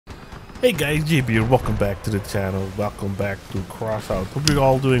Hey guys, JB here. Welcome back to the channel. Welcome back to Crossout. Hope you're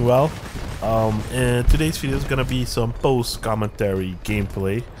all doing well. And today's video is gonna be some post-commentary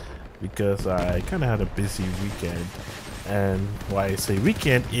gameplay because I kind of had a busy weekend. And why I say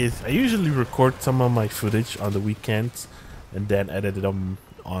weekend is I usually record some of my footage on the weekends and then edit them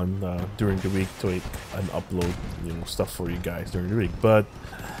on during the week to and upload stuff for you guys during the week. But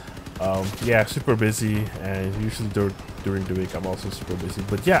yeah, super busy, and usually during the week I'm also super busy.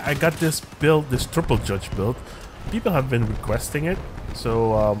 But yeah, I got this build, this Triple Judge build. People have been requesting it,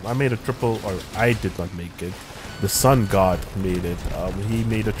 so I made a triple, or I did not make it. The Sun God made it. He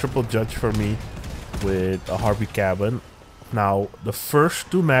made a Triple Judge for me with a Harpy cabin. Now the first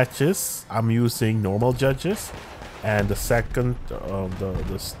two matches I'm using normal judges, and the second,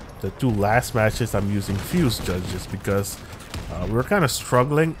 the two last matches I'm using fused judges because we're kind of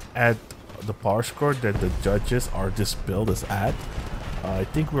struggling at the power score that the judges are this build is at. I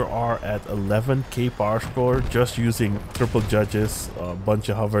think we are at 11k power score just using triple judges, a bunch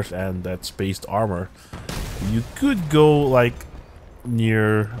of hovers, and that spaced armor. You could go like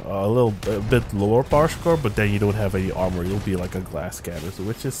near a bit lower power score, but then you don't have any armor. You'll be like a glass cannon,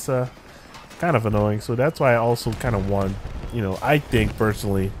 which is kind of annoying. So that's why I also kind of want, I think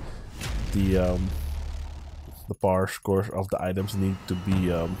personally the power scores of the items need to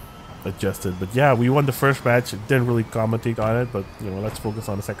be adjusted. But yeah, we won the first match. Didn't really commentate on it, but let's focus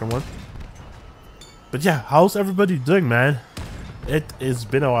on the second one. But yeah, how's everybody doing, man? It has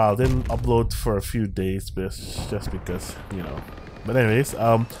been a while. Didn't upload for a few days just because but anyways,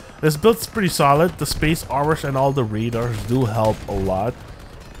 this build's pretty solid. The space armors and all the radars do help a lot.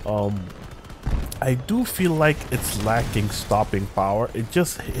 I do feel like it's lacking stopping power. It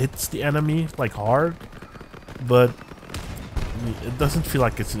just hits the enemy like hard, but it doesn't feel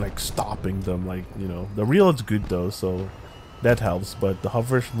like it's like stopping them. Like the reload's good though, so that helps. But the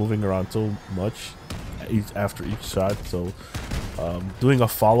hover's moving around so much after each shot, so doing a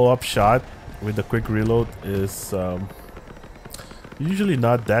follow-up shot with a quick reload is usually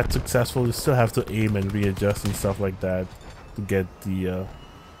not that successful. You still have to aim and readjust and stuff like that to get the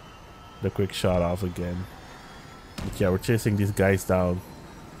quick shot off again. But yeah, we're chasing these guys down.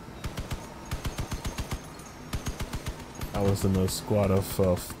 I was in a squad of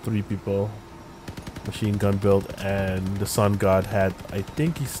 3 people, machine gun build, and the Sun God had, I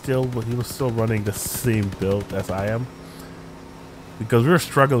think he was still running the same build as I am, because we were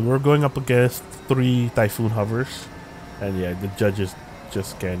struggling. We were going up against 3 Typhoon hovers, and yeah, the judges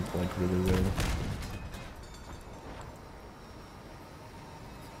just can't like really win.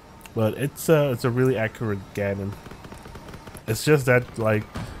 But it's a really accurate cannon. It's just that like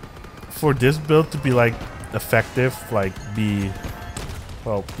for this build to be like effective, like kind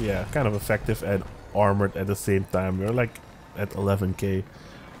of effective and armored at the same time, we're like at 11k,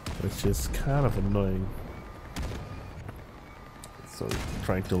 which is kind of annoying. So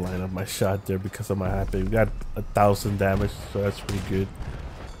trying to line up my shot there because of my happy. We got 1,000 damage, so that's pretty good.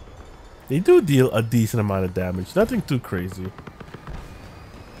 They do deal a decent amount of damage, nothing too crazy.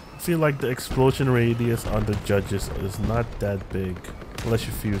 I feel like the explosion radius on the judges is not that big unless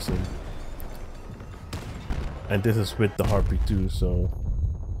you fuse them. And this is with the Harpy too, so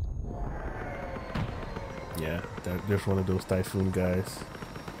yeah, there's one of those Typhoon guys.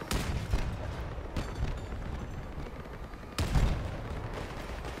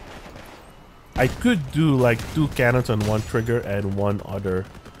 I could do like 2 cannons on one trigger and one other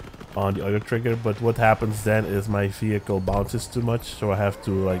on the other trigger, but what happens then is my vehicle bounces too much, so I have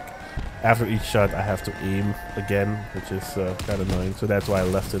to like after each shot I have to aim again, which is kind of annoying. So that's why I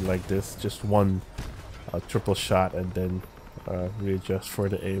left it like this, just one triple shot and then readjust for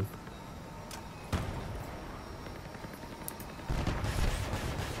the aim.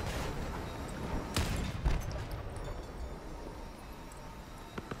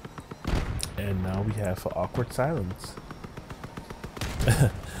 And now we have an awkward silence.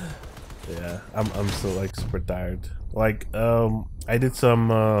 Yeah, I'm still like super tired. Like I did some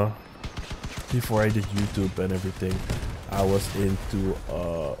before I did YouTube and everything, I was into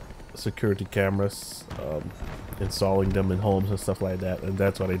security cameras, installing them in homes and stuff like that, and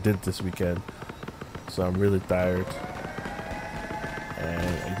that's what I did this weekend. So I'm really tired,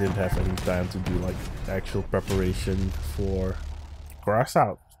 and I didn't have any time to do like actual preparation for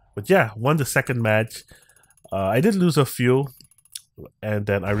Crossout. But yeah, won the second match. I did lose a few, and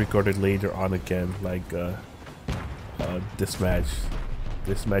then I recorded later on again, like this match.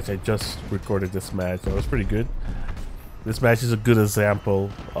 I just recorded this match. It was pretty good. This match is a good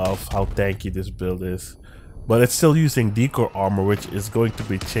example of how tanky this build is, but it's still using decor armor, which is going to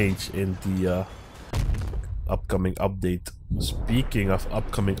be changed in the upcoming update. Speaking of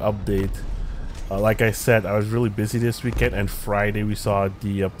upcoming update, like I said, I was really busy this weekend, and Friday we saw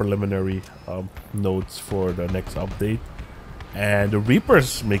the preliminary notes for the next update. And the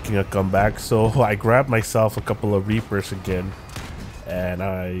Reaper's making a comeback, so I grabbed myself a couple of Reapers again, and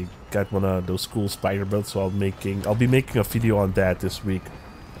I got one of those cool spider builds. So I'll be making a video on that this week.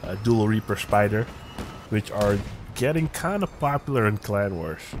 Dual Reaper Spider, which are getting kind of popular in Clan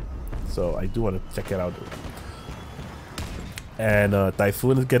Wars, so I do want to check it out. And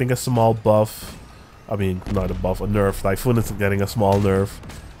Typhoon is getting a small buff. I mean, not a buff, a nerf. Typhoon is getting a small nerf,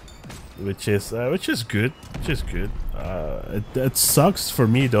 which is good. It sucks for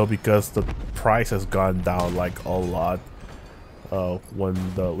me though, because the price has gone down like a lot. When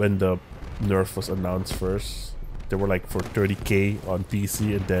the nerf was announced first, they were like for 30k on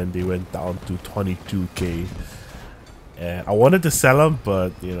PC, and then they went down to 22k. And I wanted to sell them,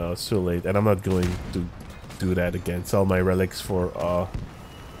 but you know, it's too late, and I'm not going to do that again. Sell my relics for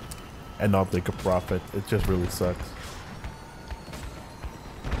and not make a profit. It just really sucks.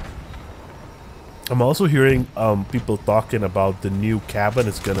 I'm also hearing people talking about the new cabin.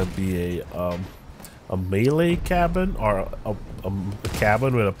 It's gonna be a melee cabin, or a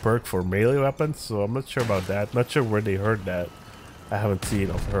cabin with a perk for melee weapons. So I'm not sure about that. Not sure where they heard that. I haven't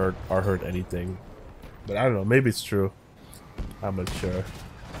seen or heard anything. But I don't know. Maybe it's true. I'm not sure.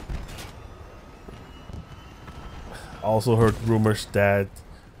 Also heard rumors that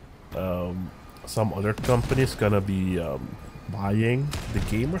some other company's gonna be buying the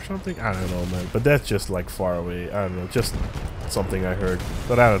game or something. I don't know, man, but that's just like far away. I don't know, just something I heard,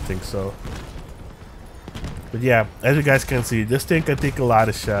 but I don't think so. But yeah, as you guys can see, this thing can take a lot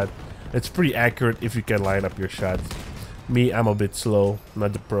of shots. It's pretty accurate if you can line up your shots. Me, I'm a bit slow,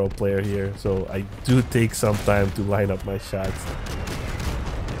 not the pro player here, so I do take some time to line up my shots.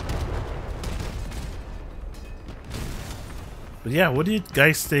 But yeah, what do you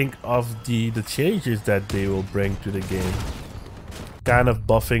guys think of the changes that they will bring to the game? Kind of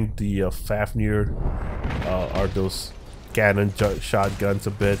buffing the Fafnir or those cannon shotguns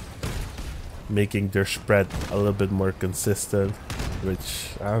a bit, making their spread a little bit more consistent, which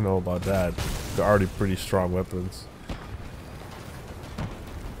I don't know about that. They're already pretty strong weapons.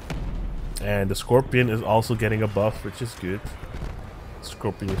 And the Scorpion is also getting a buff, which is good.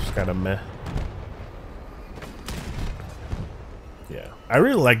 Scorpion is kind of meh. Yeah, I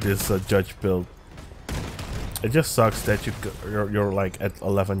really like this Judge build. It just sucks that you're like at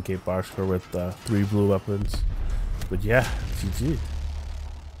 11k power score with 3 blue weapons. But yeah, GG.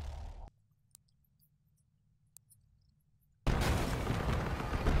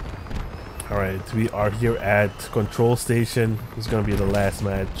 Alright, we are here at Control Station. This is gonna be the last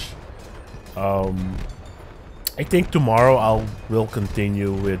match. I think tomorrow I will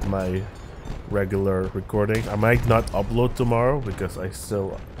continue with my regular recording. I might not upload tomorrow because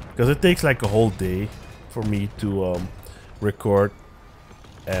it takes like a whole day for me to record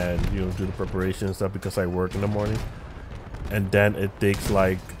and, you know, do the preparation and stuff, because I work in the morning, and then it takes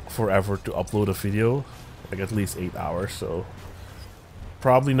like forever to upload a video, like at least 8 hours. So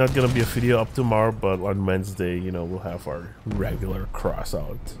probably not gonna be a video up tomorrow, but on Wednesday, you know, we'll have our regular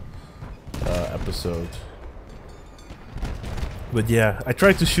Crossout episode. But yeah, I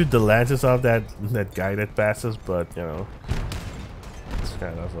tried to shoot the lances off that guy that passes, but you know, it's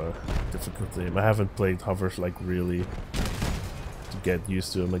kind of a difficult game. I haven't played hovers like really to get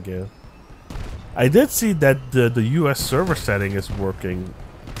used to him again. I did see that the US server setting is working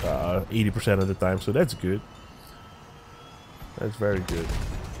 80% of the time, so that's good. That's very good.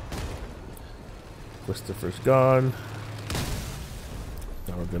 Christopher's gone.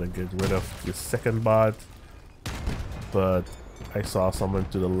 Now we're gonna get rid of the second bot, but I saw someone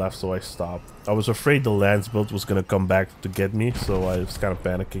to the left, so I stopped. I was afraid the Lance build was gonna come back to get me, so I was kind of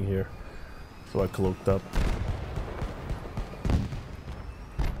panicking here. So I cloaked up.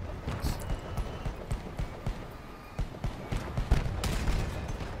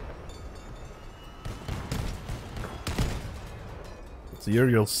 So here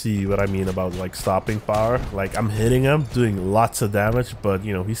you'll see what I mean about like stopping power. Like, I'm hitting him, doing lots of damage, but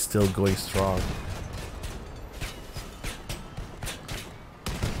you know, he's still going strong.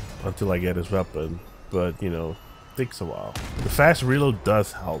 Until I get his weapon, but you know, takes a while. The fast reload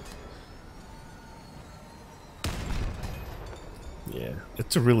does help. Yeah,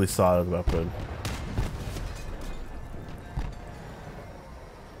 it's a really solid weapon.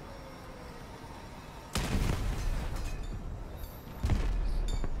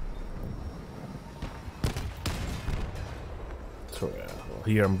 So yeah, well,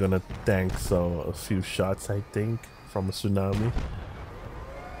 here I'm gonna tank a few shots, I think, from a tsunami.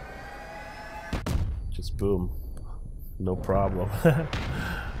 Just Boom. No problem.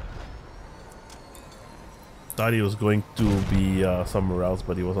 Thought he was going to be somewhere else,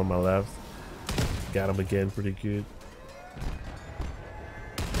 but he was on my left. Got him again, pretty good.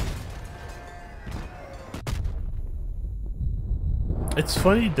 It's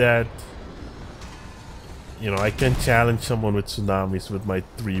funny that, you know, I can challenge someone with tsunamis with my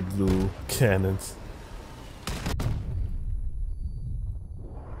 3 blue cannons.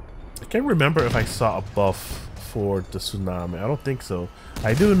 I can't remember if I saw a buff for the tsunami. I don't think so.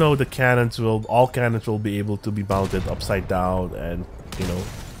 I do know the cannons will, all cannons will be able to be mounted upside down and, you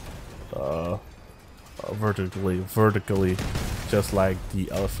know, vertically, just like the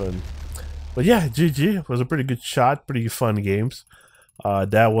elephant. But yeah, GG. It was a pretty good shot, pretty fun games.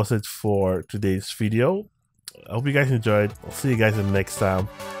 That was it for today's video. I hope you guys enjoyed. I'll see you guys in the next time.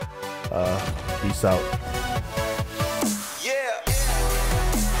 Peace out.